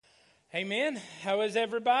Amen. How is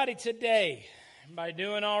everybody today? Everybody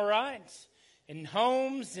doing all right? In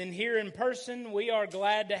homes and here in person, we are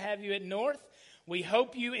glad to have you at North. We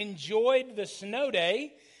hope you enjoyed the snow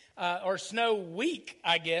day, or snow week,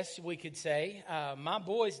 I guess we could say. My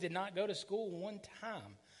boys did not go to school one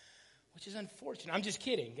time, which is unfortunate. I'm just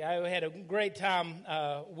kidding. I had a great time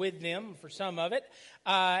with them for some of it,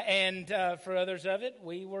 and for others of it,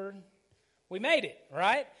 we made it,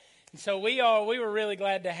 right? And so we were really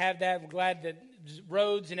glad to have that. We're glad that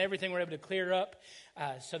roads and everything were able to clear up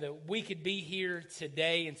so that we could be here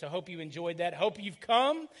today. And so hope you enjoyed that. Hope you've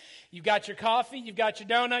come. You've got your coffee, you've got your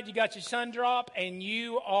donut, you got your sun drop, and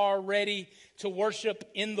you are ready to worship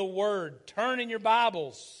in the Word. Turn in your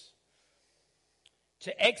Bibles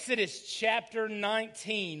to Exodus chapter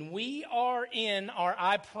 19. We are in our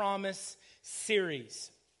I Promise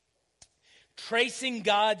series, tracing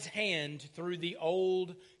God's hand through the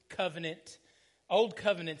old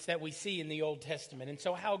covenants that we see in the Old Testament. And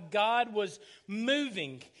so how God was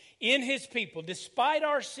moving in His people, despite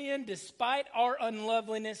our sin, despite our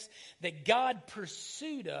unloveliness, that God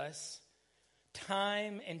pursued us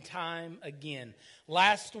time and time again.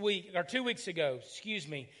 Last week, or 2 weeks ago,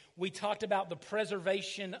 we talked about the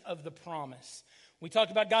preservation of the promise. We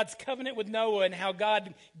talked about God's covenant with Noah and how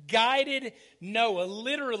God guided Noah,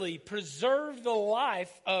 literally preserved the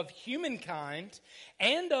life of humankind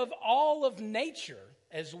and of all of nature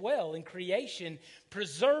as well in creation,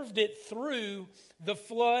 preserved it through the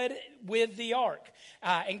flood with the ark.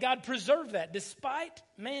 And God preserved that. Despite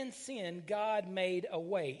man's sin, God made a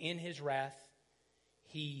way. In His wrath,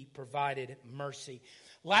 He provided mercy.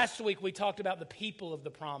 Last week, we talked about the people of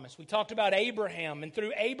the promise. We talked about Abraham, and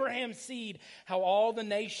through Abraham's seed, how all the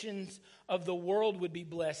nations of the world would be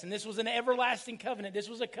blessed. And this was an everlasting covenant. This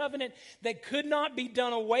was a covenant that could not be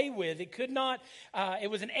done away with. It could not.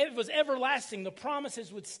 It was everlasting. The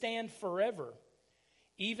promises would stand forever,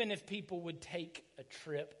 even if people would take a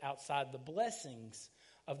trip outside the blessings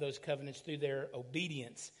of those covenants through their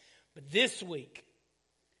obedience. But this week,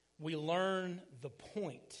 we learn the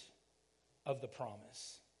point of the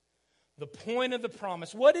promise. The point of the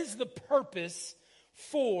promise. What is the purpose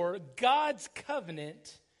for God's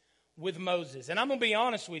covenant with Moses? And I'm going to be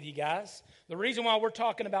honest with you guys. The reason why we're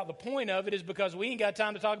talking about the point of it is because we ain't got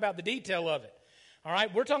time to talk about the detail of it. All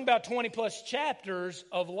right, we're talking about 20 plus chapters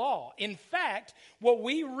of law. In fact, what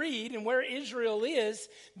we read and where Israel is,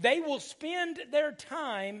 they will spend their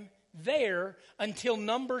time there until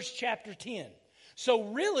Numbers chapter 10. So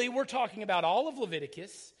really, we're talking about all of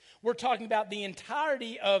Leviticus. We're talking about the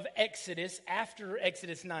entirety of Exodus after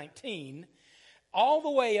Exodus 19, all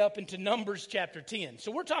the way up into Numbers chapter 10.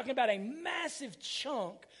 So we're talking about a massive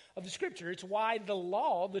chunk of the Scripture. It's why the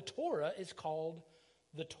law, the Torah, is called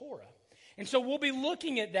the Torah. And so we'll be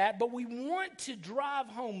looking at that, but we want to drive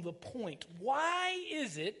home the point. Why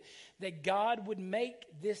is it that God would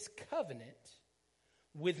make this covenant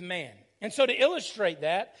with man? And so to illustrate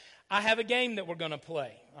that, I have a game that we're going to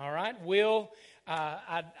play. All right?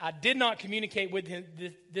 I did not communicate with him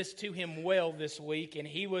this to him well this week, and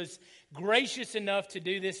he was gracious enough to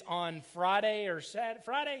do this on Friday or Saturday.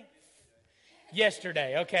 Friday?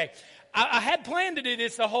 Yesterday. Okay. I had planned to do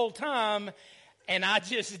this the whole time, and I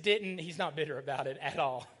just didn't. He's not bitter about it at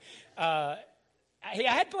all. I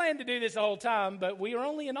had planned to do this the whole time, but we were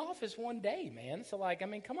only in office one day, man. So,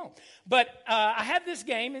 come on. But I have this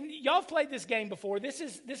game, and y'all have played this game before.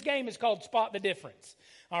 This game is called Spot the Difference,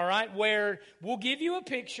 all right, where we'll give you a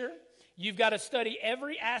picture. You've got to study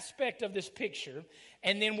every aspect of this picture,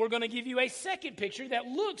 and then we're going to give you a second picture that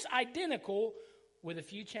looks identical with a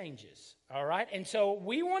few changes, all right? And so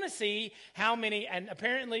we want to see how many, and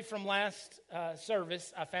apparently from last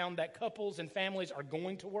service, I found that couples and families are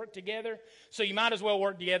going to work together. So you might as well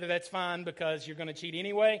work together. That's fine because you're going to cheat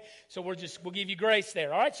anyway. So we'll give you grace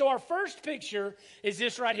there, all right? So our first picture is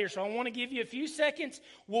this right here. So I want to give you a few seconds.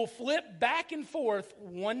 We'll flip back and forth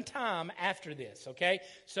one time after this, okay?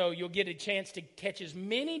 So you'll get a chance to catch as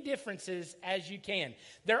many differences as you can.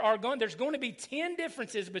 There's going to be 10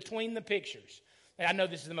 differences between the pictures. I know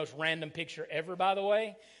this is the most random picture ever, by the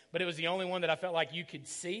way, but it was the only one that I felt like you could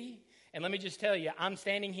see. And let me just tell you, I'm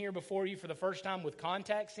standing here before you for the first time with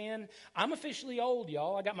contacts in. I'm officially old,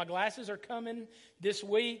 y'all. I got my glasses are coming this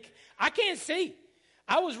week. I can't see.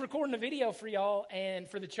 I was recording a video for y'all and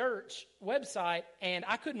for the church website, and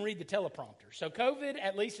I couldn't read the teleprompter. So COVID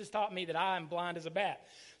at least has taught me that I am blind as a bat.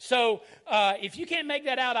 So if you can't make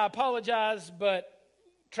that out, I apologize, but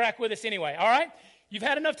track with us anyway, all right? You've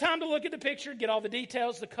had enough time to look at the picture, get all the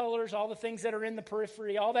details, the colors, all the things that are in the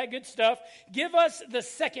periphery, all that good stuff. Give us the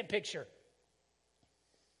second picture.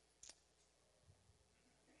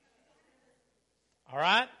 All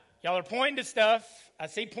right? Y'all are pointing to stuff. I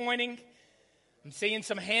see pointing. I'm seeing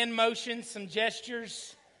some hand motions, some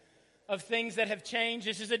gestures of things that have changed.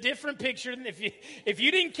 This is a different picture. If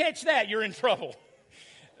you didn't catch that, you're in trouble.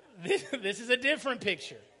 This is a different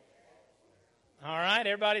picture. All right,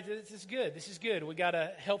 everybody, this is good. This is good. We got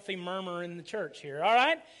a healthy murmur in the church here. All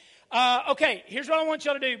right. Okay, here's what I want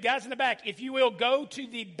y'all to do. Guys in the back, if you will, go to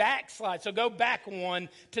the back slide. So go back one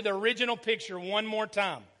to the original picture one more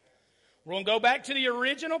time. We're going to go back to the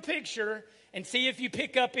original picture and see if you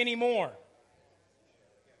pick up any more.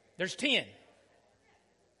 There's 10.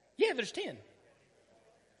 Yeah, there's 10.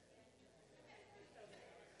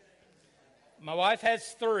 My wife has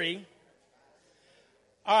 3.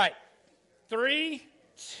 All right. 3,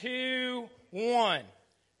 2, 1.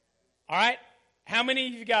 All right. How many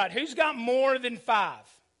of you got? Who's got more than 5?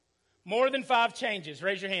 More than 5 changes.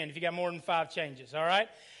 Raise your hand if you got more than 5 changes. All right.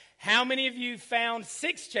 How many of you found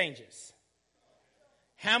 6 changes?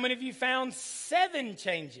 How many of you found 7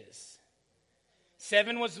 changes?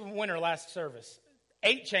 7 was the winner last service.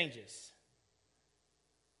 8 changes.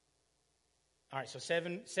 All right, so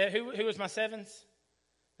 7 who was my 7s?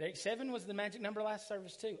 7 was the magic number last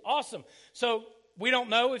service too. Awesome. So we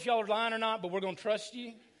don't know if y'all are lying or not, but we're going to trust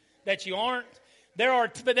you that you aren't. There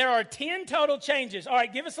are 10 total changes. All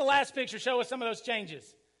right, give us the last picture. Show us some of those changes.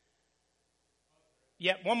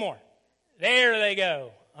 Yep, one more. There they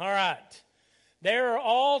go. All right. There are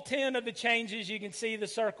all 10 of the changes. You can see the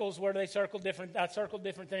circles where they circle different. I circled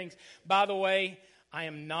different things. By the way, I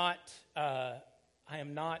am not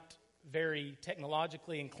very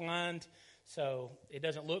technologically inclined, so it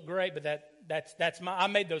doesn't look great. But I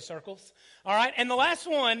made those circles. All right. And the last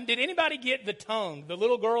one. Did anybody get the tongue? The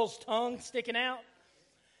little girl's tongue sticking out?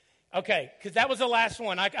 Okay, because that was the last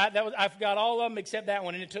one. I forgot all of them except that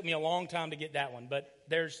one, and it took me a long time to get that one. But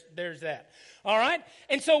there's that. All right.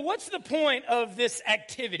 And so, what's the point of this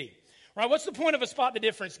activity? Right? What's the point of a spot the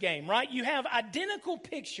difference game? Right? You have identical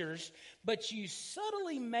pictures, but you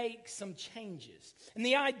subtly make some changes. And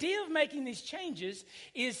the idea of making these changes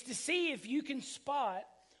is to see if you can spot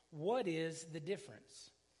what is the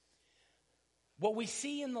difference. What we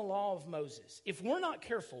see in the law of Moses, if we're not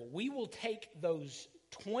careful, we will take those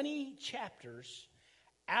 20 chapters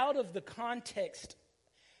out of context,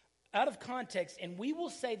 and we will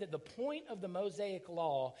say that the point of the Mosaic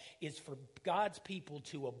law is for God's people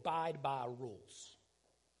to abide by rules.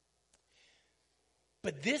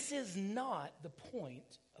 But this is not the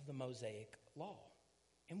point of the Mosaic law.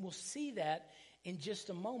 And we'll see that in just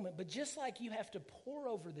a moment. But just like you have to pore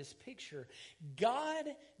over this picture,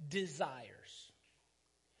 God desires,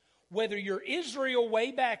 whether you're Israel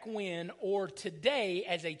way back when or today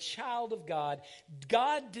as a child of God,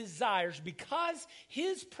 God desires, because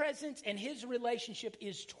His presence and His relationship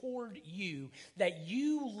is toward you, that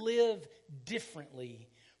you live differently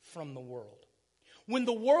from the world. When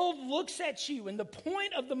the world looks at you, and the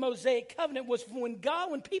point of the Mosaic covenant was when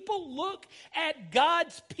people look at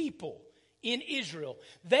God's people in Israel,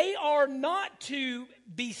 they are not to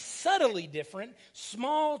be subtly different,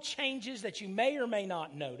 small changes that you may or may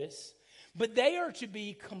not notice, but they are to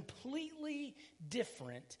be completely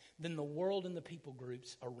different than the world and the people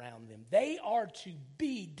groups around them. They are to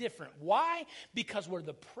be different. Why? Because where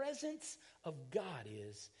the presence of God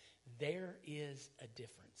is, there is a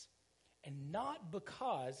difference. And not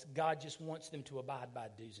because God just wants them to abide by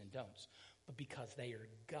do's and don'ts, but because they are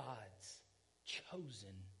God's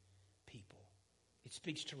chosen people. It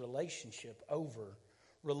speaks to relationship over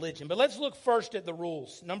religion. But let's look first at the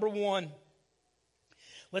rules. Number 1,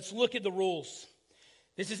 let's look at the rules.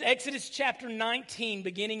 This is Exodus chapter 19,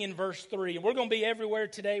 beginning in verse 3. And we're going to be everywhere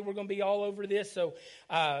today. We're going to be all over this. So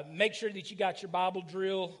make sure that you got your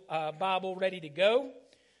Bible ready to go.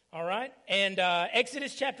 All right? And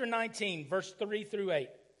Exodus chapter 19, verse 3 through 8.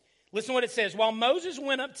 Listen what it says. While Moses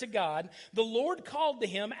went up to God, the Lord called to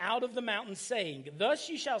him out of the mountain, saying, "Thus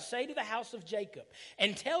you shall say to the house of Jacob,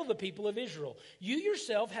 and tell the people of Israel, you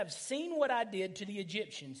yourself have seen what I did to the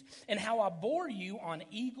Egyptians, and how I bore you on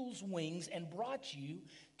eagle's wings and brought you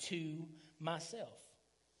to myself."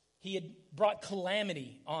 He had brought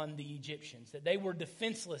calamity on the Egyptians, that they were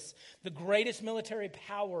defenseless. The greatest military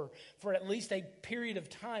power for at least a period of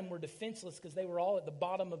time were defenseless because they were all at the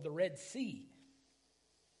bottom of the Red Sea.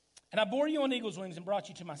 "And I bore you on eagle's wings and brought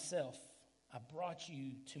you to myself." I brought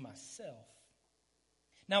you to myself.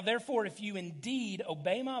 "Now therefore, if you indeed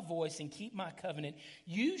obey my voice and keep my covenant,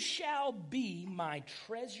 you shall be my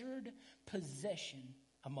treasured possession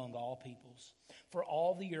among all peoples. For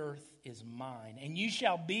all the earth is mine. And you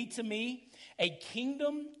shall be to me a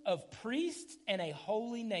kingdom of priests and a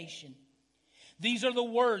holy nation. These are the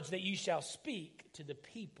words that you shall speak to the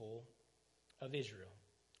people of Israel."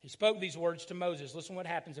 He spoke these words to Moses. Listen what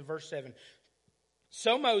happens in verse 7.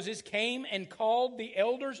 So Moses came and called the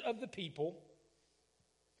elders of the people,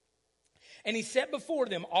 and he set before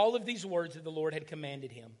them all of these words that the Lord had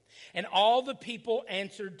commanded him. And all the people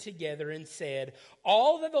answered together and said,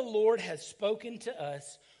 all that the Lord has spoken to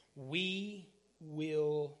us, we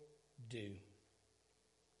will do.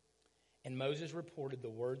 And Moses reported the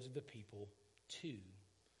words of the people to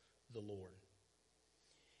the Lord.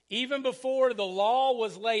 Even before the law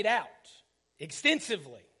was laid out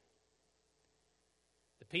extensively,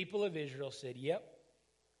 the people of Israel said, yep,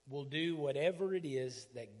 we'll do whatever it is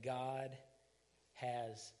that God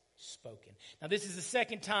has spoken. Now, this is the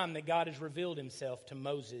second time that God has revealed himself to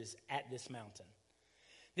Moses at this mountain.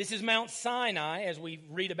 This is Mount Sinai, as we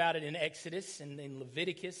read about it in Exodus and in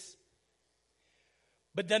Leviticus.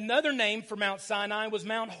 But another name for Mount Sinai was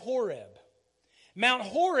Mount Horeb. Mount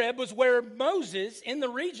Horeb was where Moses, in the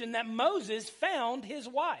region that Moses found his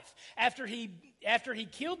wife. After he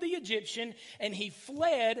killed the Egyptian and he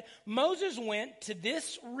fled, Moses went to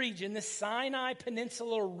this region, the Sinai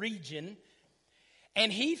Peninsula region,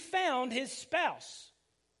 and he found his spouse.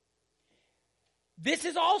 This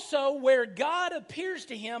is also where God appears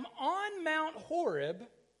to him on Mount Horeb,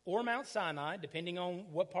 or Mount Sinai, depending on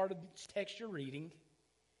what part of the text you're reading,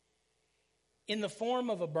 in the form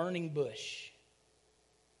of a burning bush.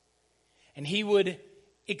 And he would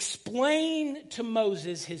explain to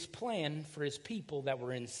Moses his plan for his people that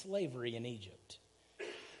were in slavery in Egypt.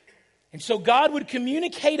 And so God would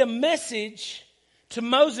communicate a message to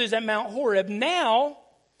Moses at Mount Horeb. Now,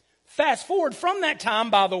 fast forward from that time,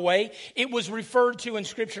 by the way, it was referred to in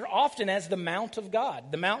Scripture often as the Mount of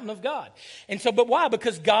God, the mountain of God. And so, but why?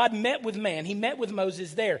 Because God met with man. He met with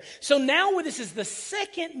Moses there. So now this is the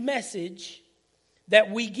second message that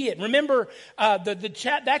we get. Remember,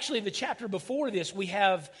 the chapter before this, we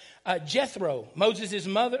have Jethro, Moses'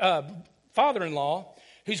 father-in-law,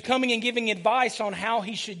 who's coming and giving advice on how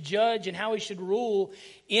he should judge and how he should rule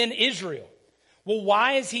in Israel. Well,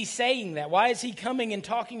 why is he saying that? Why is he coming and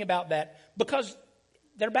talking about that? Because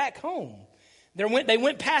they're back home. They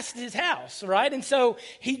went past his house, right? And so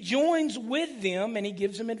he joins with them and he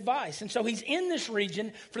gives them advice. And so he's in this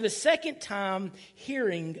region for the second time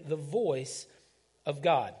hearing the voice of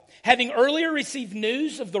God. Having earlier received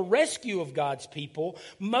news of the rescue of God's people,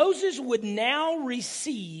 Moses would now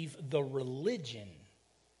receive the religion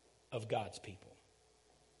of God's people.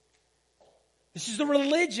 This is the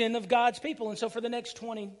religion of God's people. And so for the next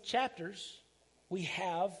 20 chapters, we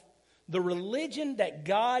have the religion that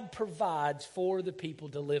God provides for the people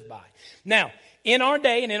to live by. Now, in our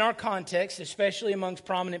day and in our context, especially amongst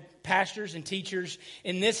prominent pastors and teachers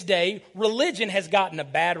in this day, religion has gotten a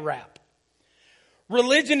bad rap.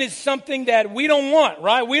 Religion is something that we don't want,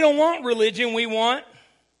 right? We don't want religion. We want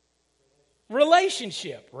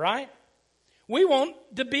relationship, right? We want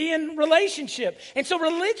to be in relationship. And so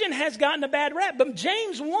religion has gotten a bad rap. But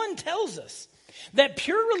James 1 tells us that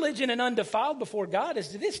pure religion and undefiled before God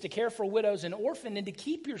is this: to care for widows and orphans and to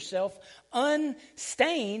keep yourself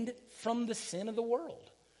unstained from the sin of the world.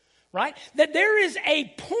 Right? That there is a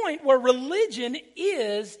point where religion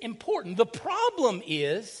is important. The problem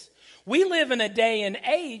is we live in a day and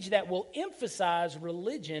age that will emphasize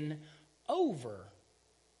religion over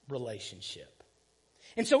relationship.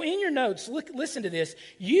 And so in your notes, listen to this.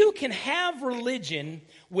 You can have religion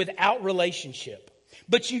without relationship,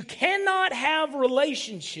 but you cannot have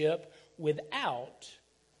relationship without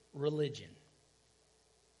religion.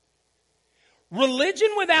 Religion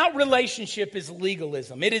without relationship is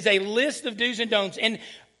legalism. It is a list of do's and don'ts. And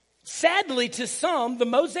sadly, to some, the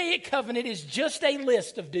Mosaic covenant is just a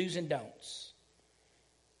list of do's and don'ts.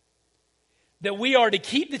 That we are to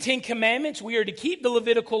keep the Ten Commandments, we are to keep the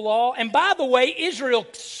Levitical law. And by the way, Israel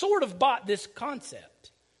sort of bought this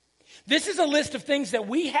concept. This is a list of things that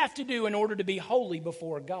we have to do in order to be holy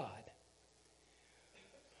before God.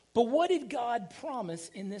 But what did God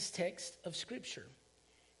promise in this text of Scripture?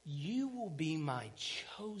 You will be my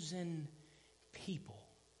chosen people.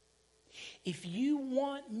 If you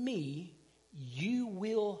want me, you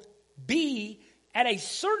will be, at a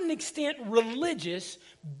certain extent, religious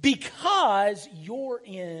because you're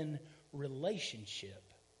in relationship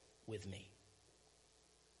with me.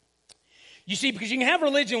 You see, because you can have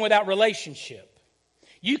religion without relationship.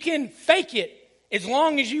 You can fake it as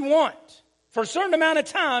long as you want. For a certain amount of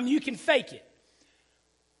time, you can fake it.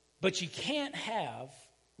 But you can't have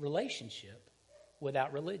relationship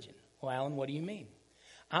without religion. Well, Alan, what do you mean?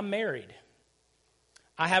 I'm married.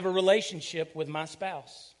 I have a relationship with my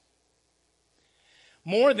spouse.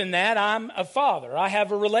 More than that, I'm a father. I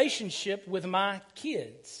have a relationship with my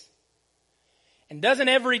kids. And doesn't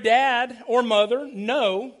every dad or mother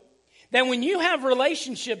know that when you have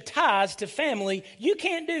relationship ties to family, you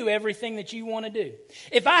can't do everything that you want to do?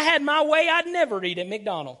 If I had my way, I'd never eat at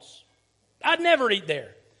McDonald's. I'd never eat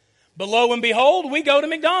there. But lo and behold, we go to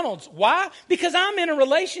McDonald's. Why? Because I'm in a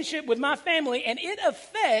relationship with my family, and it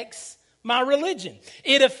affects my religion.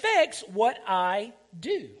 It affects what I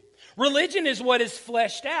do. Religion is what is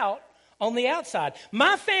fleshed out on the outside.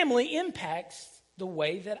 My family impacts the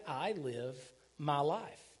way that I live my life.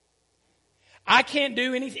 I can't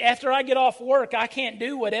do anything. After I get off work, I can't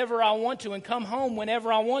do whatever I want to and come home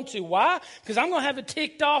whenever I want to. Why? Because I'm going to have a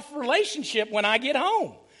ticked off relationship when I get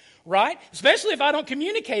home, right? Especially if I don't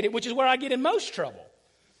communicate it, which is where I get in most trouble.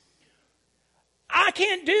 I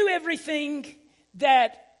can't do everything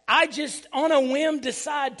that I just on a whim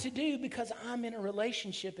decide to do because I'm in a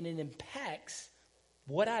relationship, and it impacts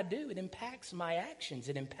what I do. It impacts my actions.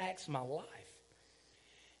 It impacts my life.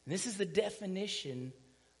 And this is the definition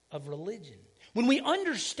of religion. When we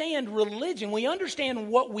understand religion, we understand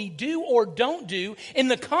what we do or don't do in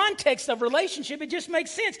the context of relationship, it just makes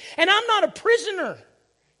sense. And I'm not a prisoner,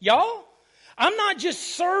 y'all. I'm not just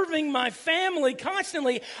serving my family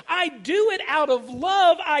constantly. I do it out of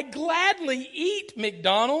love. I gladly eat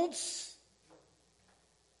McDonald's.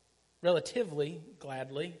 Relatively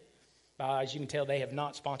gladly. As you can tell, they have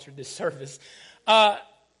not sponsored this service.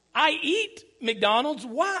 I eat McDonald's.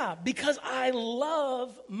 Why? Because I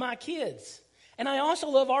love my kids. And I also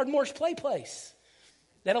love Ardmore's Play Place.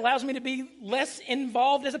 That allows me to be less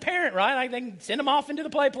involved as a parent, right? I can send them off into the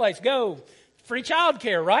play place. Go. Free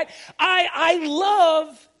childcare, right? I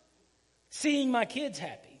love seeing my kids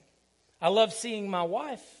happy. I love seeing my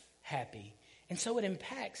wife happy. And so it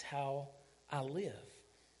impacts how I live.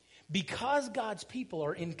 Because God's people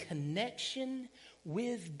are in connection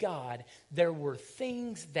with God, there were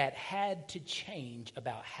things that had to change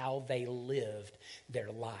about how they lived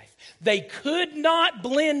their life. They could not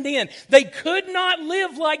blend in. They could not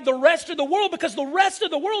live like the rest of the world, because the rest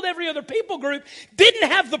of the world, every other people group, didn't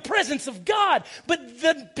have the presence of God. But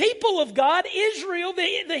the people of God, Israel,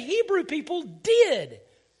 the Hebrew people, did.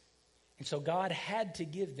 And so God had to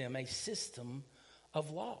give them a system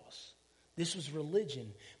of laws. This was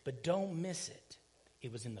religion, but don't miss it.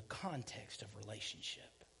 It was in the context of relationship.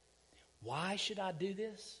 Why should I do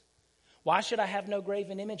this? Why should I have no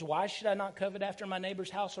graven image? Why should I not covet after my neighbor's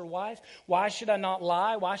house or wife? Why should I not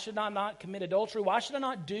lie? Why should I not commit adultery? Why should I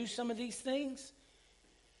not do some of these things?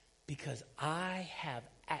 Because I have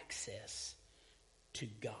access to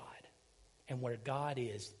God. And where God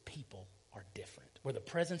is, people are different. Where the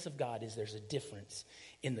presence of God is, there's a difference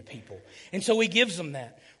in the people. And so he gives them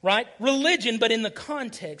that, right? Religion, but in the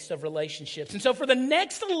context of relationships. And so for the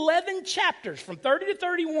next 11 chapters, from 30 to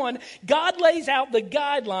 31, God lays out the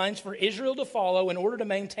guidelines for Israel to follow in order to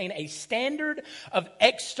maintain a standard of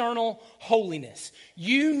external holiness.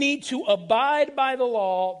 You need to abide by the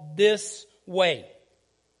law this way.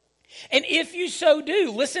 And if you so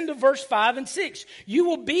do, listen to verse 5 and 6. You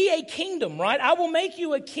will be a kingdom, right? I will make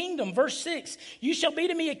you a kingdom. Verse 6. You shall be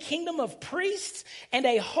to me a kingdom of priests and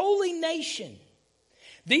a holy nation.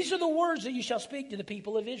 These are the words that you shall speak to the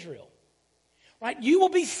people of Israel. Right? You will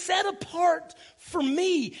be set apart for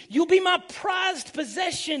me. You'll be my prized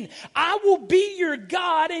possession. I will be your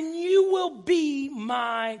God, and you will be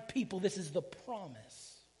my people. This is the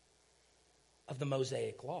promise of the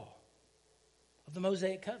Mosaic law, of the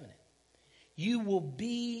Mosaic covenant. You will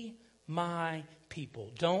be my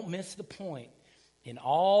people. Don't miss the point. In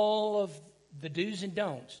all of the do's and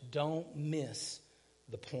don'ts, don't miss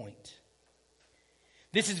the point.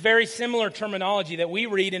 This is very similar terminology that we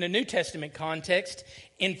read in a New Testament context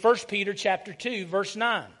in 1 Peter chapter 2, verse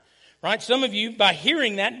 9. Right? Some of you, by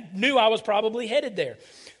hearing that, knew I was probably headed there.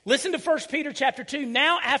 Listen to 1 Peter chapter 2.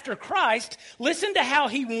 Now, after Christ, listen to how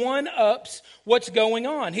he one-ups what's going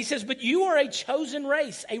on. He says, but you are a chosen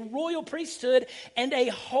race, a royal priesthood, and a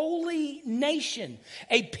holy nation,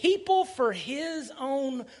 a people for his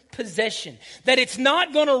own possession. That it's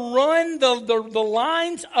not going to run the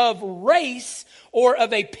lines of race or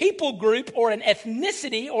of a people group or an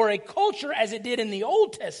ethnicity or a culture as it did in the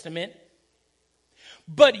Old Testament.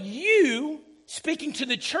 But you, speaking to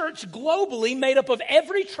the church globally, made up of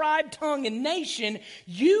every tribe, tongue, and nation,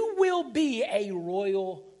 you will be a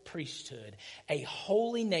royal priesthood, a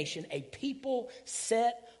holy nation, a people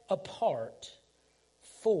set apart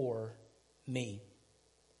for me.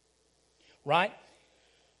 Right?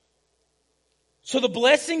 So the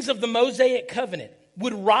blessings of the Mosaic covenant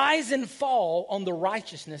would rise and fall on the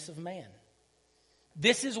righteousness of man.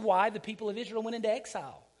 This is why the people of Israel went into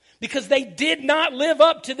exile. Because they did not live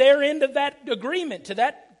up to their end of that agreement, to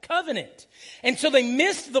that covenant. And so they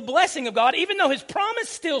missed the blessing of God. Even though his promise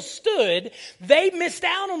still stood, they missed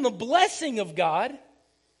out on the blessing of God.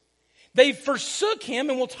 They forsook him,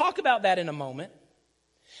 and we'll talk about that in a moment.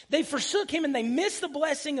 They forsook him and they missed the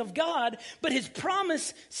blessing of God, but his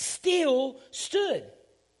promise still stood.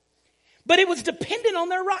 But it was dependent on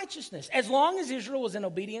their righteousness. As long as Israel was in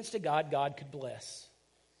obedience to God, God could bless.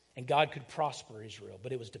 And God could prosper Israel,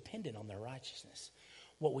 but it was dependent on their righteousness.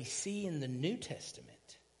 What we see in the New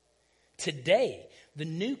Testament, today, the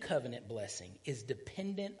new covenant blessing is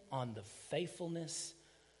dependent on the faithfulness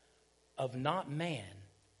of not man,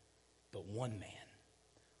 but one man,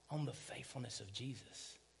 on the faithfulness of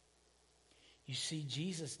Jesus. You see,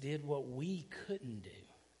 Jesus did what we couldn't do.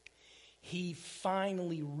 He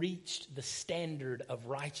finally reached the standard of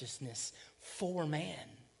righteousness for man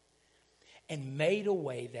and made a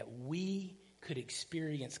way that we could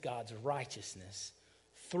experience God's righteousness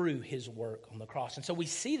through his work on the cross. And so we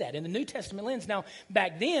see that in the New Testament lens. Now,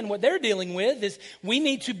 back then, what they're dealing with is we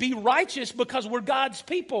need to be righteous because we're God's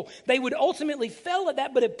people. They would ultimately fail at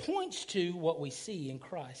that, but it points to what we see in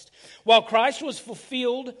Christ. While Christ has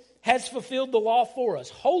fulfilled the law for us,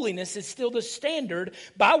 holiness is still the standard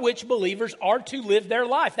by which believers are to live their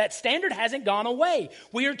life. That standard hasn't gone away.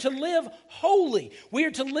 We are to live holy. We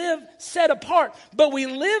are to live set apart. But we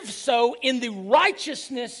live so in the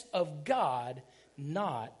righteousness of God,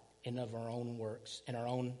 not in of our own works and our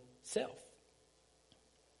own self.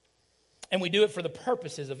 And we do it for the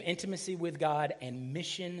purposes of intimacy with God and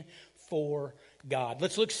mission for God.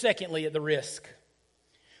 Let's look secondly at the risk.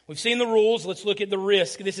 We've seen the rules. Let's look at the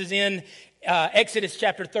risk. This is in Exodus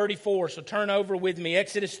chapter 34. So turn over with me.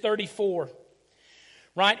 Exodus 34.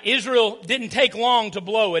 Right? Israel didn't take long to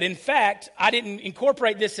blow it. In fact, I didn't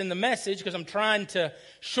incorporate this in the message because I'm trying to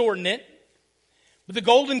shorten it. But the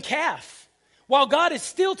golden calf. While God is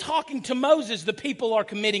still talking to Moses, the people are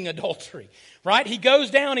committing adultery, right? He goes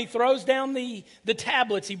down, he throws down the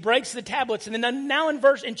tablets, he breaks the tablets, and then now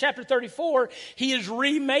in chapter 34, he is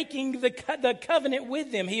remaking the covenant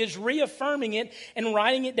with them. He is reaffirming it and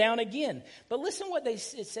writing it down again. But listen what it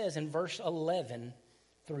says in verse 11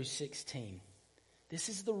 through 16. This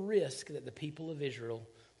is the risk that the people of Israel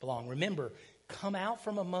belong. Remember, come out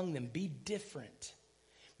from among them, be different,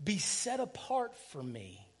 be set apart from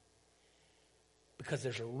me. Because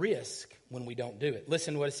there's a risk when we don't do it.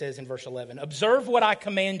 Listen to what it says in verse 11. Observe what I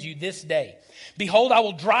command you this day. Behold, I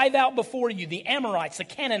will drive out before you the Amorites, the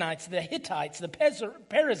Canaanites, the Hittites, the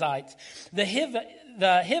Perizzites, the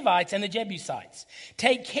Hivites, and the Jebusites.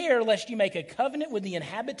 Take care lest you make a covenant with the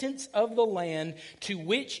inhabitants of the land to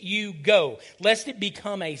which you go, lest it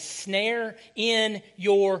become a snare in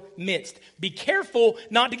your midst. Be careful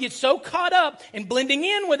not to get so caught up in blending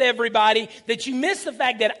in with everybody that you miss the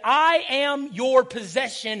fact that I am your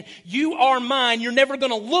possession. You are mine. You're never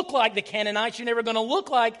going to look like the Canaanites. You're never going to look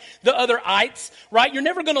like the other ites, right? You're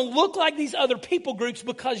never going to look like these other people groups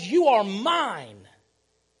because you are mine.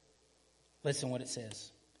 Listen what it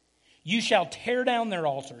says. You shall tear down their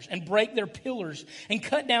altars and break their pillars and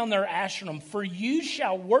cut down their Asherim, for you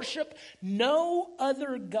shall worship no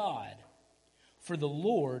other God. For the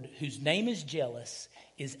Lord, whose name is jealous,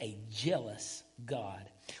 is a jealous God.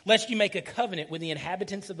 Lest you make a covenant with the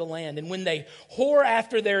inhabitants of the land, and when they whore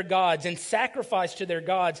after their gods and sacrifice to their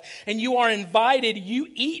gods, and you are invited, you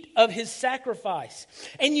eat of his sacrifice.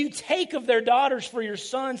 And you take of their daughters for your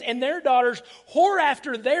sons, and their daughters whore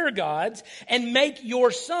after their gods, and make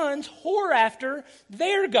your sons whore after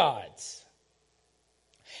their gods.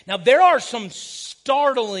 Now there are some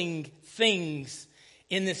startling things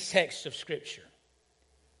in this text of Scripture.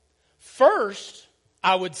 First,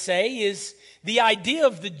 I would say, is the idea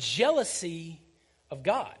of the jealousy of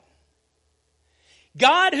God.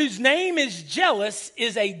 God, whose name is jealous,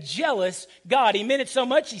 is a jealous God. He meant it so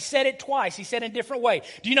much, he said it twice. He said it in a different way.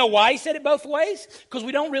 Do you know why he said it both ways? Because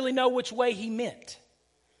we don't really know which way he meant.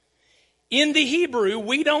 In the Hebrew,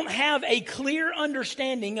 we don't have a clear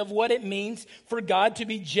understanding of what it means for God to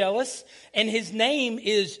be jealous, and his name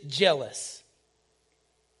is jealous.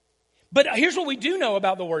 But here's what we do know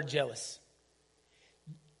about the word jealous.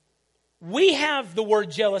 We have the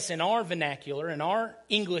word jealous in our vernacular, in our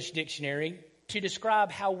English dictionary, to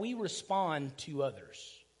describe how we respond to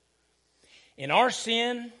others. In our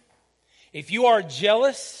sin, if you are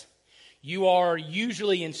jealous, you are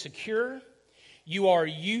usually insecure, you are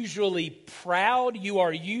usually proud, you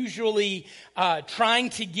are usually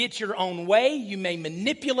trying to get your own way, you may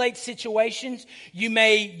manipulate situations, you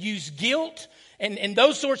may use guilt, and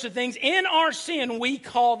those sorts of things. In our sin, we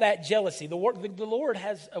call that jealousy. The Lord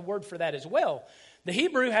has a word for that as well. The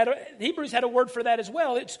Hebrews had a word for that as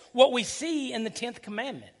well. It's what we see in the 10th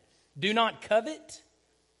commandment. Do not covet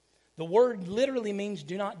The word literally means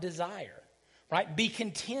do not desire, right? Be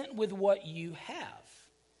content with what you have.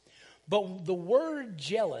 But the word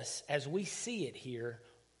jealous, as we see it here,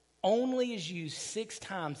 only is used 6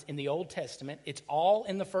 times in the Old Testament. It's all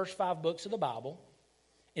in the first 5 books of the Bible,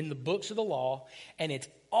 in the books of the law, and it's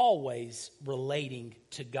always relating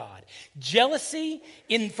to God. Jealousy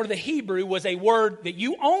for the Hebrew was a word that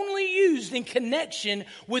you only used in connection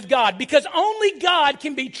with God, because only God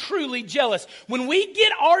can be truly jealous. When we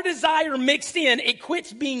get our desire mixed in, it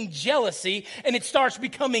quits being jealousy and it starts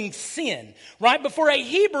becoming sin, right? But for a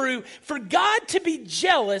Hebrew, for God to be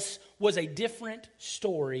jealous was a different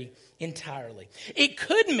story entirely. It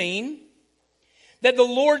could mean that the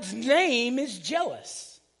Lord's name is jealous.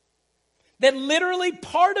 That literally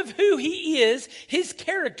part of who he is, his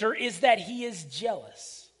character, is that he is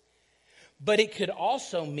jealous. But it could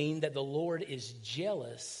also mean that the Lord is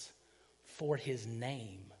jealous for his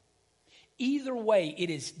name. Either way, it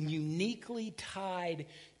is uniquely tied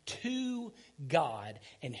to God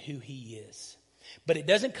and who he is. But it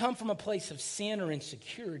doesn't come from a place of sin or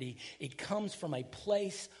insecurity. It comes from a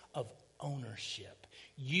place of ownership.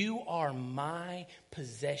 You are my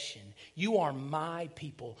possession. You are my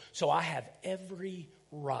people. So I have every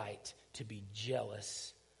right to be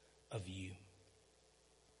jealous of you.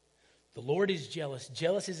 The Lord is jealous.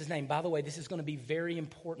 Jealous is his name. By the way, this is going to be very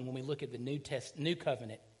important when we look at the New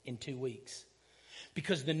Covenant in 2 weeks.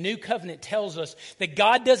 Because the New Covenant tells us that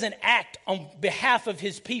God doesn't act on behalf of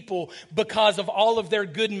his people because of all of their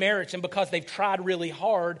good merits and because they've tried really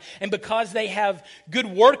hard and because they have good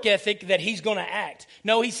work ethic that he's going to act.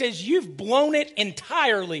 No, he says, you've blown it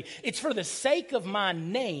entirely. It's for the sake of my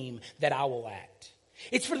name that I will act.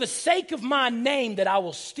 It's for the sake of my name that I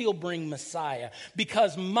will still bring Messiah,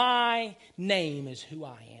 because my name is who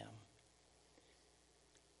I am.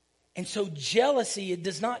 And so jealousy, it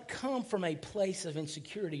does not come from a place of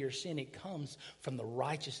insecurity or sin. It comes from the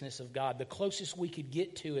righteousness of God. The closest we could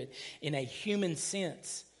get to it in a human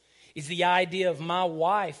sense is the idea of my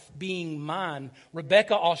wife being mine.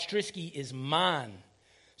 Rebecca Ostrisky is mine.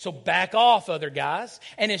 So back off, other guys.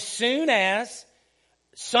 And as soon as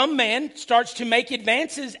some man starts to make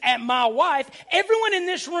advances at my wife, everyone in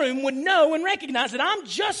this room would know and recognize that I'm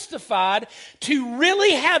justified to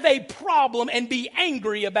really have a problem and be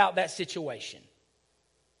angry about that situation.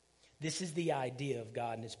 This is the idea of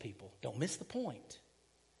God and his people. Don't miss the point.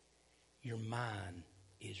 You're mine,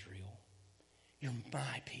 Israel. You're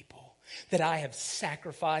my people that I have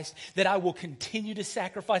sacrificed, that I will continue to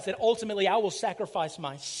sacrifice, that ultimately I will sacrifice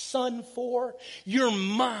my son for. You're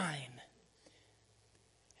mine.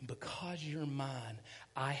 And because you're mine,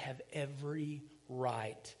 I have every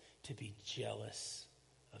right to be jealous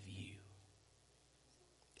of you.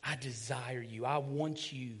 I desire you. I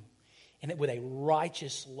want you, and with a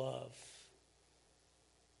righteous love.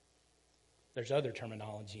 There's other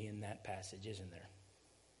terminology in that passage, isn't there?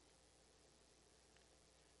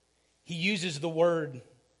 He uses the word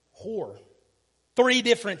whore 3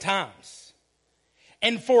 different times.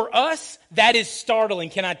 And for us, that is startling.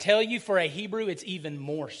 Can I tell you, for a Hebrew, it's even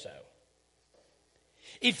more so.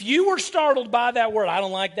 If you were startled by that word, I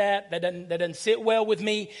don't like that. That doesn't sit well with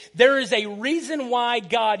me. There is a reason why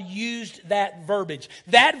God used that verbiage.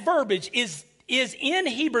 That verbiage is in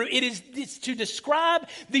Hebrew. It's to describe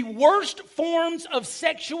the worst forms of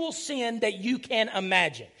sexual sin that you can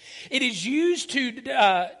imagine. It is used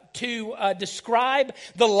to describe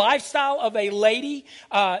the lifestyle of a lady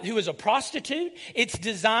who is a prostitute.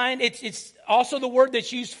 It's also the word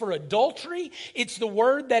that's used for adultery. It's the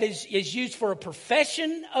word that is used for a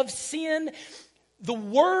profession of sin.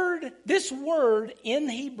 This word in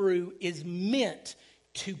Hebrew is meant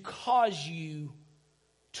to cause you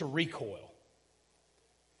to recoil.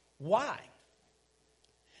 Why?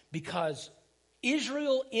 Because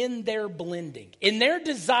Israel, in their blending, in their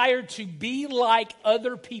desire to be like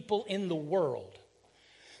other people in the world,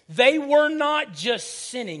 they were not just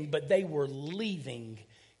sinning, but they were leaving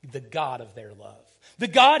the God of their love. The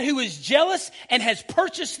God who is jealous and has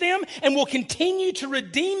purchased them and will continue to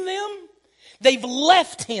redeem them. They've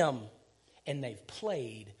left him and they've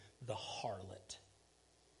played the harlot.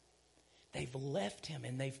 They've left him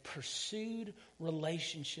and they've pursued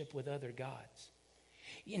relationship with other gods.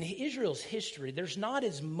 In Israel's history, there's not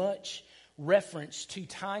as much reference to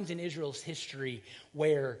times in Israel's history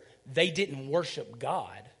where they didn't worship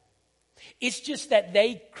God. It's just that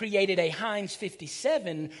they created a Heinz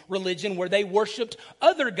 57 religion where they worshiped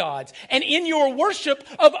other gods. And in your worship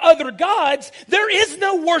of other gods, there is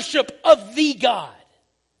no worship of the God.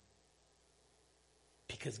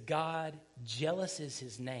 Because God, jealous is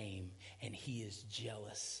his name, and he is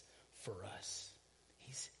jealous for us.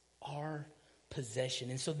 He's our possession.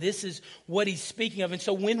 And so this is what he's speaking of. And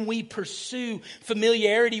so when we pursue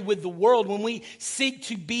familiarity with the world, when we seek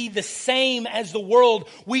to be the same as the world,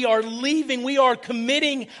 we are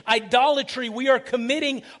committing idolatry, we are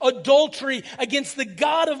committing adultery against the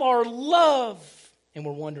God of our love. And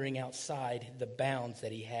we're wandering outside the bounds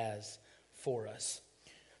that he has for us.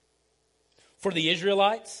 For the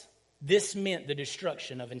Israelites, this meant the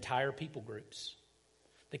destruction of entire people groups.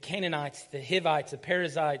 The Canaanites, the Hivites, the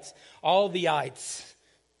Perizzites, all the ites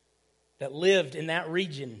that lived in that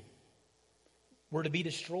region were to be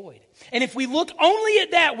destroyed. And if we look only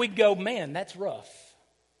at that, we'd go, man, that's rough.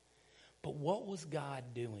 But what was God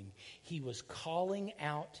doing? He was calling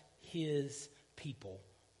out his people.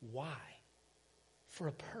 Why? For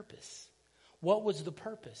a purpose. What was the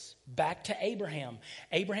purpose? Back to Abraham.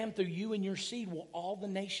 Abraham, through you and your seed will all the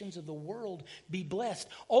nations of the world be blessed.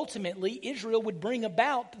 Ultimately, Israel would bring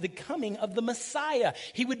about the coming of the Messiah.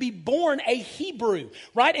 He would be born a Hebrew,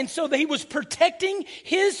 right? And so that he was protecting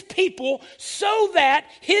his people so that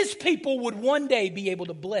his people would one day be able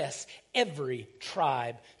to bless every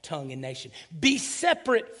tribe, tongue, and nation. Be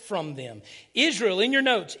separate from them. Israel, in your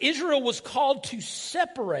notes, Israel was called to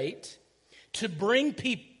separate, to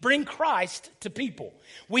bring Christ to people.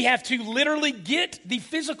 We have to literally get the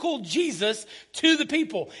physical Jesus to the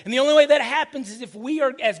people. And the only way that happens is if we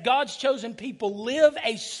are, as God's chosen people, live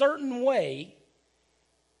a certain way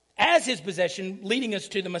as his possession, leading us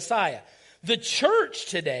to the Messiah. The church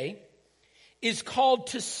today is called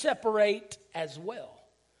to separate as well.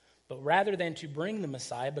 But rather than to bring the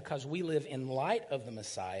Messiah, because we live in light of the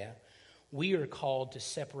Messiah, we are called to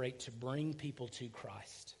separate, to bring people to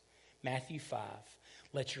Christ. Matthew 5,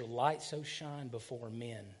 let your light so shine before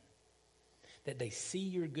men that they see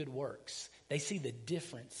your good works. They see the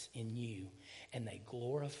difference in you and they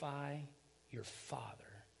glorify your Father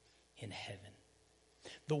in heaven.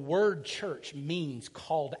 The word church means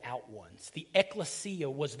called out ones. The ecclesia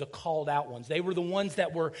was the called out ones. They were the ones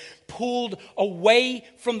that were pulled away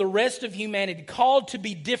from the rest of humanity, called to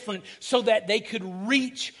be different so that they could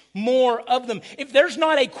reach more of them. If there's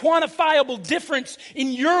not a quantifiable difference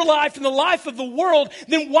in your life and the life of the world,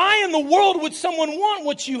 then why in the world would someone want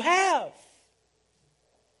what you have?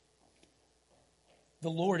 The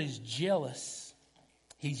Lord is jealous.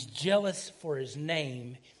 He's jealous for his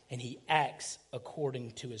name, and he acts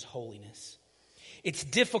according to his holiness. It's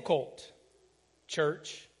difficult,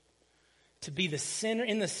 church, to be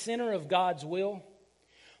in the center of God's will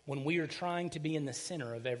when we are trying to be in the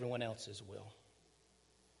center of everyone else's will.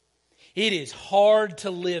 It is hard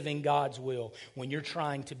to live in God's will when you're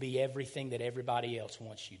trying to be everything that everybody else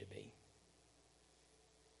wants you to be.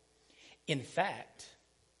 In fact,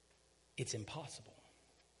 it's impossible.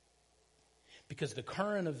 Because the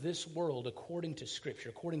current of this world, according to Scripture,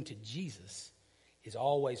 according to Jesus, is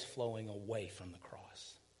always flowing away from the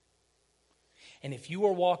cross. And if you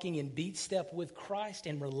are walking in beat step with Christ,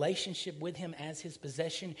 in relationship with him as his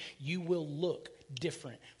possession, you will look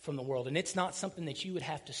different from the world. And it's not something that you would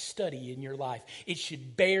have to study in your life. It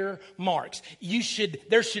should bear marks.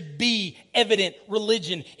 There should be evident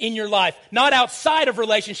religion in your life, not outside of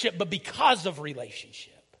relationship, but because of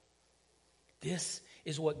relationship. This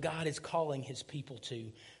is what God is calling his people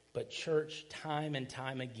to. But church, time and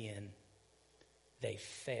time again, they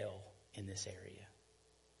fail in this area.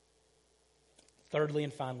 Thirdly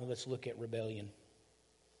and finally, let's look at rebellion.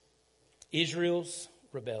 Israel's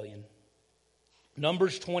rebellion.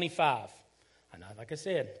 Numbers 25. Like I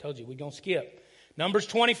said, told you we're going to skip. Numbers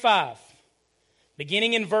 25,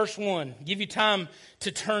 beginning in verse 1. Give you time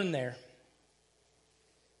to turn there.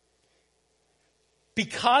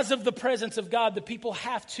 Because of the presence of God, the people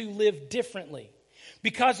have to live differently.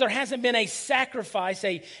 Because there hasn't been a sacrifice,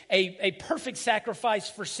 a perfect sacrifice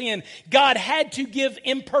for sin, God had to give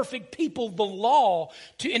imperfect people the law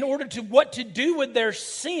in order to what to do with their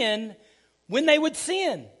sin when they would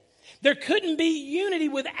sin. There couldn't be unity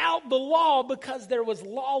without the law because there was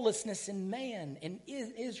lawlessness in man, in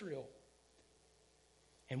Israel.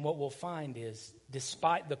 And what we'll find is,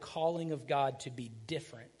 despite the calling of God to be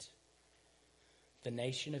different, the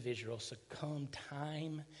nation of Israel succumbed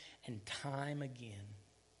time and time again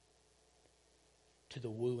to the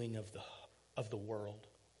wooing of the world.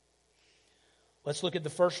 Let's look at the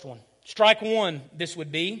first one. Strike one, this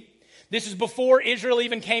would be. This is before Israel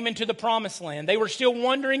even came into the promised land. They were still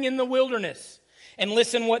wandering in the wilderness. And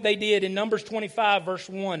listen what they did in Numbers 25, verse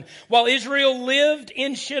 1. While Israel lived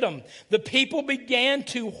in Shittim, the people began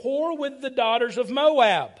to whore with the daughters of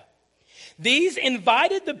Moab. These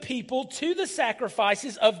invited the people to the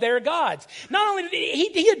sacrifices of their gods. Not only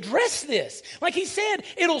did he addressed this, like he said,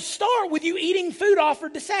 it'll start with you eating food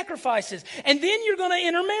offered to sacrifices, and then you're going to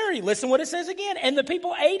intermarry. Listen what it says again. And the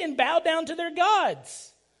people ate and bowed down to their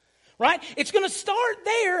gods. Right? It's going to start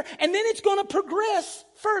there, and then it's going to progress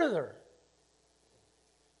further.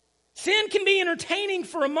 Sin can be entertaining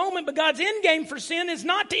for a moment, but God's end game for sin is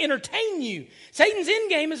not to entertain you. Satan's end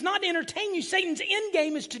game is not to entertain you. Satan's end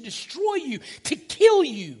game is to destroy you, to kill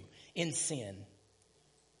you in sin.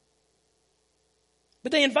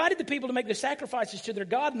 But they invited the people to make the sacrifices to their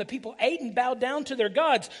God, and the people ate and bowed down to their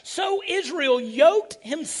gods. So Israel yoked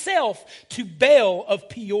himself to Baal of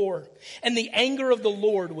Peor, and the anger of the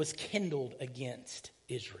Lord was kindled against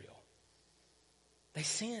Israel. They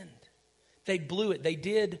sinned. They blew it. They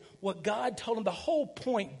did what God told them. The whole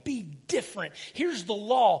point, be different. Here's the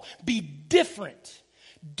law. Be different.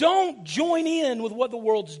 Don't join in with what the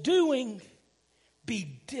world's doing.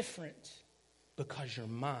 Be different because you're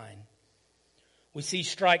mine. We see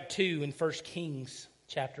strike 2 in 1 Kings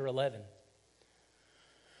chapter 11.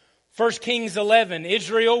 1 Kings 11,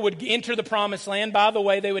 Israel would enter the promised land. By the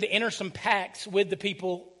way, they would enter some pacts with the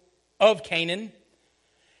people of Canaan,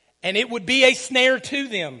 and it would be a snare to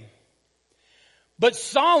them. But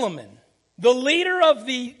Solomon, the leader of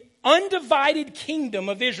the undivided kingdom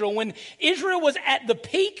of Israel, when Israel was at the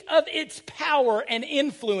peak of its power and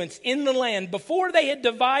influence in the land, before they had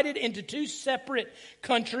divided into 2 separate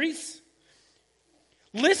countries,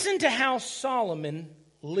 listen to how Solomon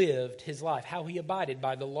lived his life, how he abided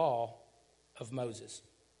by the law of Moses.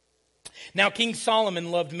 Now King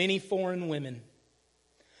Solomon loved many foreign women,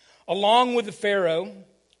 along with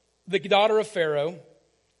the daughter of Pharaoh,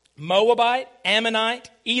 Moabite,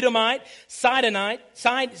 Ammonite, Edomite,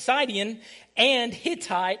 Sidonian, and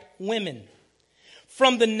Hittite women,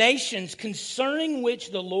 from the nations concerning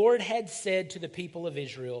which the Lord had said to the people of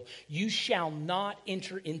Israel, you shall not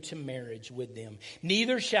enter into marriage with them,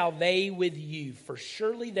 neither shall they with you, for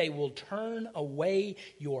surely they will turn away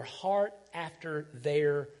your heart after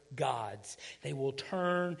their gods. They will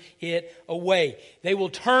turn it away. They will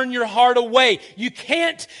turn your heart away. You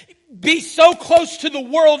can't be so close to the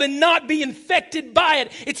world and not be infected by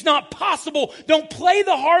it. It's not possible. Don't play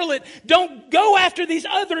the harlot. Don't go after these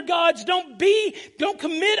other gods. Don't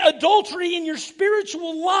commit adultery in your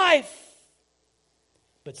spiritual life.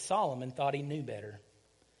 But Solomon thought he knew better.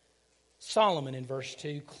 Solomon, in verse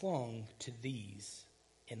 2, clung to these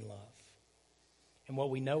in love. And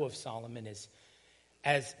what we know of Solomon is,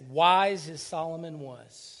 as wise as Solomon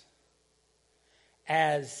was,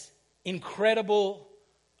 as incredible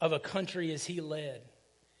of a country as he led,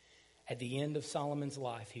 at the end of Solomon's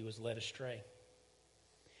life, he was led astray.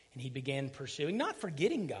 And he began pursuing, not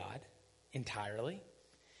forgetting God entirely,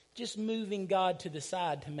 just moving God to the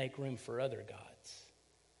side to make room for other gods.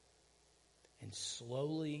 And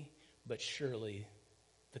slowly but surely,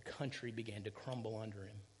 the country began to crumble under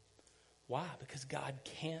him. Why? Because God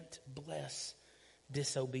can't bless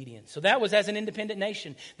disobedience. So that was as an independent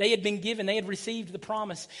nation. They had received the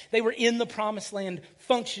promise. They were in the promised land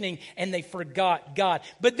functioning, and they forgot God.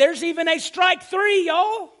 But there's even a strike 3,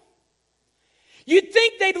 y'all. You'd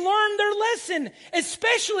think they'd learned their lesson,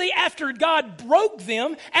 especially after God broke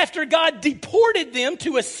them, after God deported them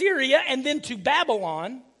to Assyria and then to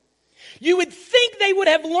Babylon. You would think they would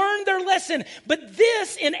have learned their lesson. But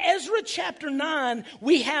this, in Ezra chapter 9,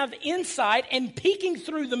 we have insight and peeking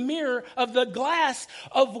through the mirror of the glass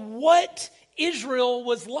of what Israel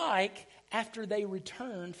was like after they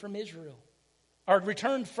returned from Israel, or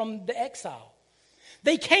returned from the exile.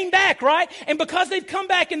 They came back, right? And because they've come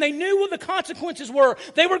back and they knew what the consequences were,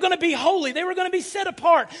 they were going to be holy. They were going to be set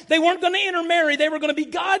apart. They weren't going to intermarry. They were going to be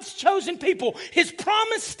God's chosen people. His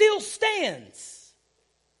promise still stands.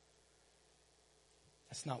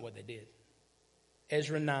 That's not what they did.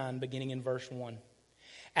 Ezra 9, beginning in verse 1.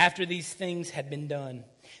 After these things had been done,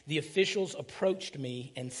 the officials approached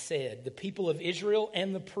me and said, the people of Israel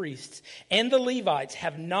and the priests and the Levites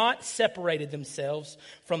have not separated themselves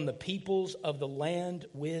from the peoples of the land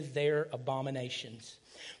with their abominations.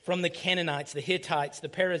 From the Canaanites, the Hittites, the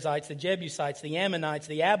Perizzites, the Jebusites, the Ammonites,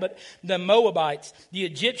 the Moabites, the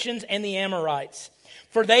Egyptians, and the Amorites.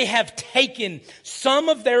 For they have taken some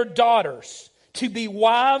of their daughters to be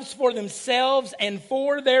wives for themselves and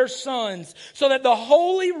for their sons, so that the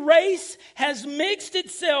holy race has mixed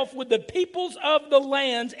itself with the peoples of the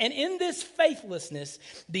lands, and in this faithlessness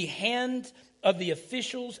the hand of the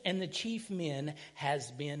officials and the chief men has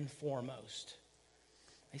been foremost.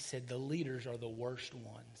 They said the leaders are the worst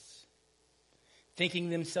ones. Thinking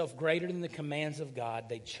themselves greater than the commands of God,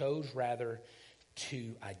 they chose rather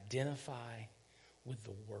to identify with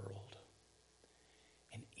the world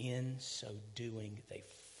And in so doing, they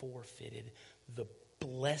forfeited the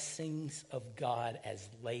blessings of God as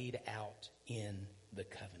laid out in the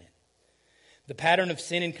covenant. The pattern of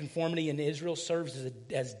sin and conformity in Israel serves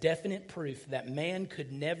as definite proof that man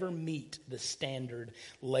could never meet the standard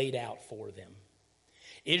laid out for them.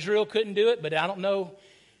 Israel couldn't do it, but I don't know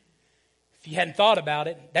if you hadn't thought about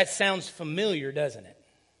it. That sounds familiar, doesn't it?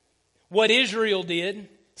 What Israel did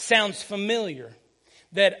sounds familiar.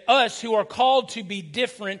 That us who are called to be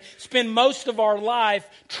different spend most of our life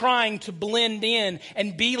trying to blend in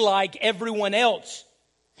and be like everyone else.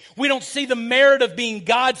 We don't see the merit of being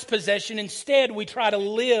God's possession. Instead, we try to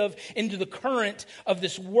live into the current of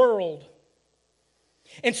this world.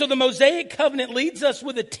 And so the Mosaic covenant leads us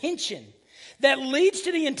with a tension that leads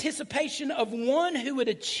to the anticipation of one who would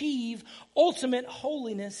achieve ultimate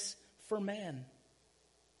holiness for man.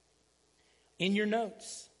 In your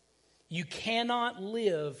notes, you cannot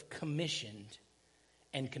live commissioned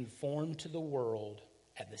and conform to the world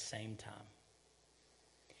at the same time.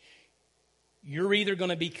 You're either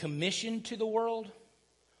going to be commissioned to the world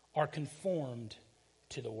or conformed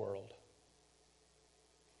to the world.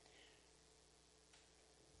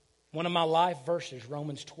 One of my life verses,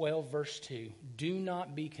 Romans 12, verse 2. Do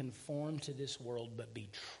not be conformed to this world, but be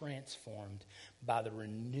transformed by the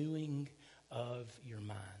renewing of your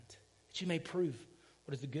mind, that you may prove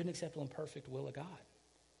what is the good and acceptable and perfect will of God.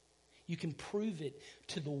 You can prove it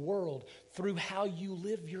to the world through how you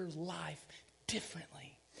live your life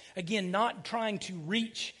differently. Again, not trying to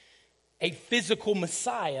reach a physical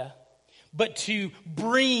Messiah, but to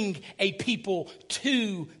bring a people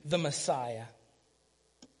to the Messiah.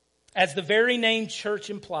 As the very name church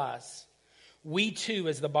implies, we too,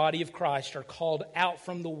 as the body of Christ, are called out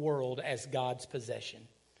from the world as God's possession.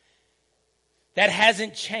 That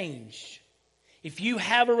hasn't changed. If you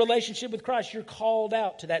have a relationship with Christ, you're called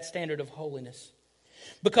out to that standard of holiness.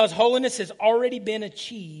 Because holiness has already been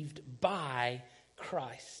achieved by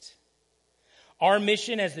Christ. Our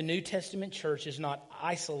mission as the New Testament church is not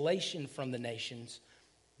isolation from the nations,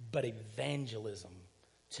 but evangelism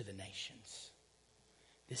to the nations.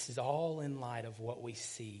 This is all in light of what we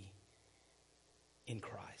see in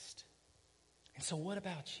Christ. And so what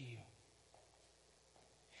about you?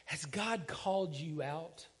 Has God called you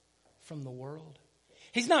out from the world?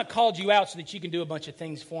 He's not called you out so that you can do a bunch of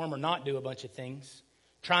things for him or not do a bunch of things,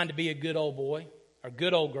 trying to be a good old boy or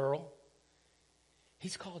good old girl.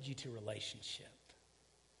 He's called you to relationship.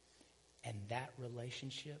 And that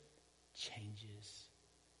relationship changes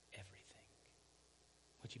everything.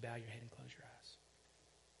 Would you bow your head and close your eyes?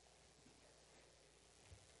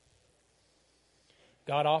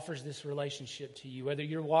 God offers this relationship to you. Whether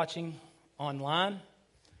you're watching online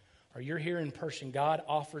or you're here in person, God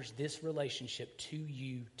offers this relationship to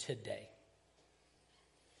you today.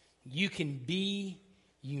 You can be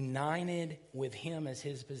united with Him as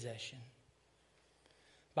His possession.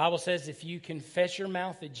 The Bible says if you confess your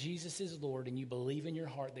mouth that Jesus is Lord and you believe in your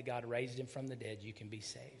heart that God raised Him from the dead, you can be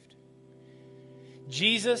saved.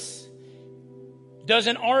 Jesus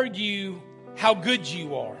doesn't argue how good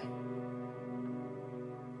you are.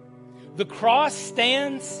 The cross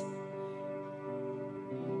stands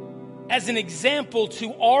as an example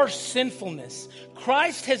to our sinfulness.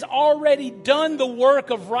 Christ has already done the work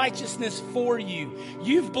of righteousness for you.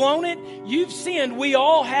 You've blown it. You've sinned. We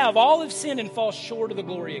all have. All have sinned and fall short of the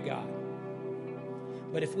glory of God.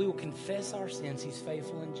 But if we will confess our sins, He's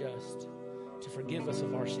faithful and just to forgive us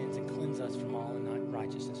of our sins and cleanse us from all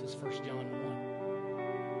unrighteousness. It's 1 John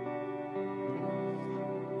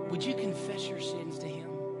 1. Would you confess your sins to Him?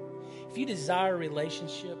 If you desire a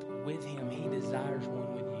relationship with Him, He desires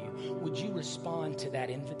one with you. Would you respond to that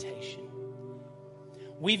invitation?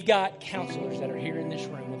 We've got counselors that are here in this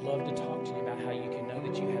room would love to talk to you about how you can know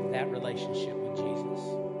that you have that relationship with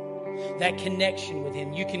Jesus. That connection with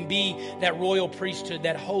Him. You can be that royal priesthood,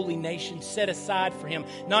 that holy nation set aside for Him,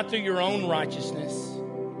 not through your own righteousness,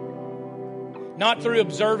 not through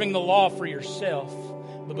observing the law for yourself,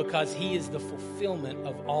 but because He is the fulfillment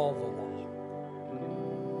of all the law.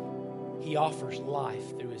 He offers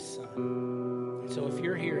life through His Son. And so if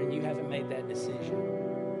you're here and you haven't made that decision,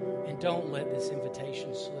 and don't let this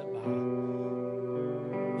invitation slip by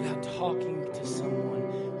without talking to someone.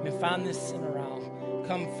 I mean, find this center aisle.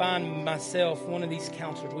 Come find myself, one of these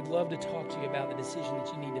counselors. We'd love to talk to you about the decision that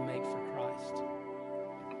you need to make for Christ.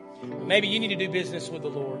 Maybe you need to do business with the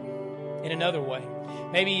Lord in another way.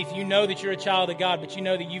 Maybe if you know that you're a child of God, but you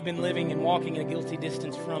know that you've been living and walking in a guilty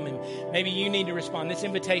distance from Him, maybe you need to respond. This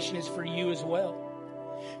invitation is for you as well.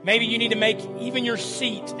 Maybe you need to make even your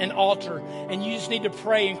seat an altar, and you just need to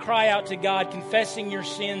pray and cry out to God, confessing your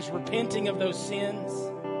sins, repenting of those sins.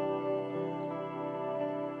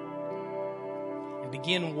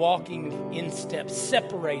 begin walking in step,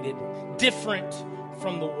 separated, different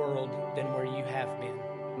from the world than where you have been.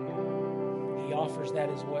 He offers that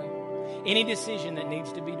as well. Any decision that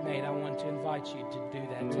needs to be made, I want to invite you to do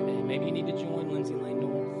that today. Maybe you need to join Lindsay Lane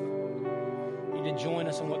North. You need to join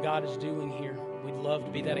us in what God is doing here. We'd love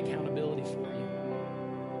to be that accountability for you.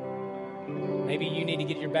 Maybe you need to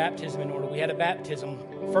get your baptism in order. We had a baptism,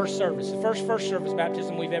 first service, the first service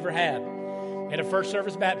baptism we've ever had. We had a first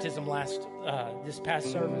service baptism this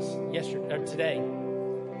past service, today.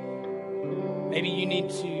 Maybe you need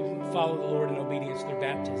to follow the Lord in obedience through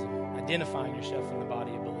baptism, identifying yourself in the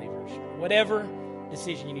body of believers. Whatever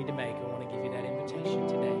decision you need to make, I want to give you that invitation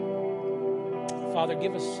today. Father,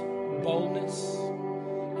 give us boldness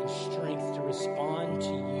and strength to respond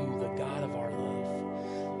to you, the God of our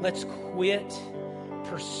love. Let's quit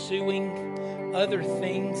pursuing other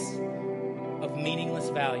things of meaningless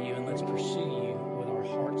value, and let's pursue you with our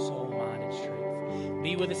heart, soul, mind, and strength.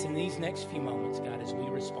 Be with us in these next few moments, God, as we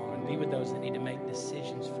respond. Be with those that need to make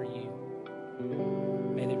decisions for you.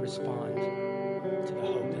 May they respond to the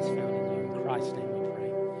hope that's found in you. In Christ's name we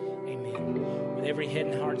pray. Amen. With every head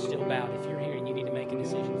and heart still bowed, if you're here and you need to make a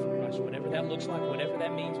decision for Christ, whatever that looks like, whatever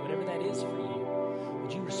that means, whatever that is for you,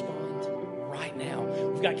 would you respond right now?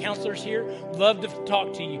 We've got counselors here. We'd love to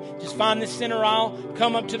talk to you. Just find this center aisle.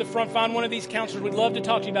 Come up to the front. Find one of these counselors. We'd love to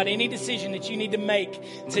talk to you about any decision that you need to make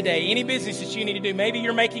today. Any business that you need to do. Maybe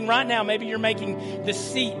you're making right now. Maybe you're making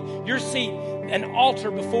your seat, an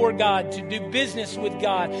altar before God to do business with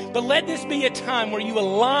God. But let this be a time where you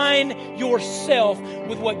align yourself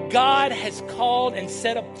with what God has called and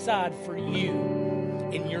set aside for you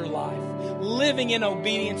in your life. Living in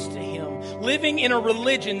obedience to Him. Living in a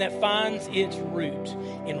religion that finds its root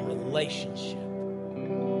in relationship.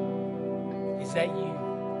 Is that you?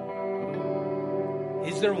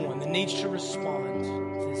 Is there one that needs to respond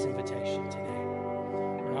to this invitation today?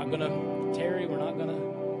 We're not going to tarry. We're not going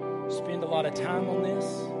to spend a lot of time on this.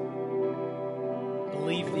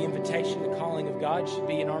 Believe the invitation, the calling of God should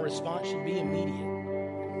be, and our response should be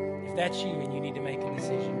immediate. If that's you and you need to make a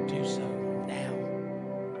decision, do so now.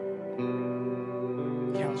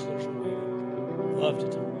 Counselors are waiting. Love to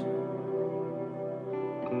talk to you.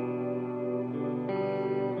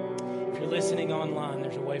 If you're listening online,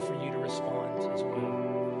 there's a way for you to respond as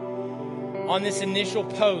well. On this initial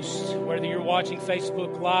post, whether you're watching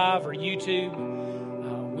Facebook Live or YouTube,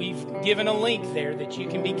 we've given a link there that you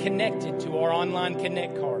can be connected to our online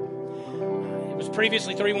Connect card. It was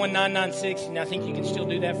previously 31996, and I think you can still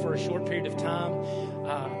do that for a short period of time.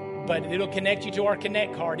 But it'll connect you to our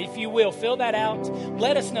Connect card. If you will, fill that out.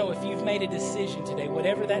 Let us know if you've made a decision today,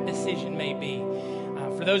 whatever that decision may be.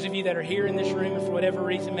 For those of you that are here in this room and for whatever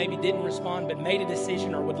reason maybe didn't respond but made a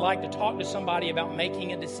decision or would like to talk to somebody about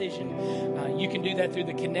making a decision, you can do that through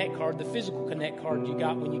the Connect card, the physical Connect card you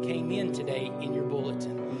got when you came in today in your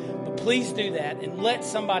bulletin. But please do that and let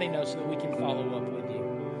somebody know so that we can follow up with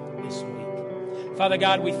you this week. Father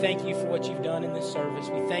God, we thank you for what you've done in this service.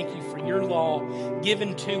 We thank you for your law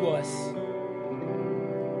given to us.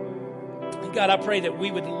 And God, I pray that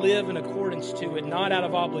we would live in accordance to it, not out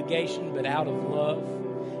of obligation, but out of love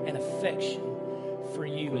and affection for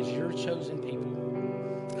you as your chosen people.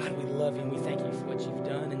 God, we love you and we thank you for what you've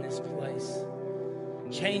done in this place.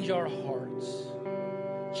 Change our hearts.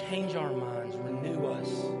 Change our minds. Renew us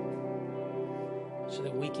so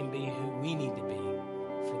that we can be who we need to be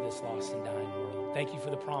for this lost and dying world. Thank you for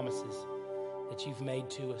the promises that you've made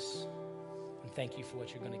to us. And thank you for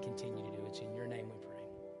what you're going to continue to do. It's in your name we pray.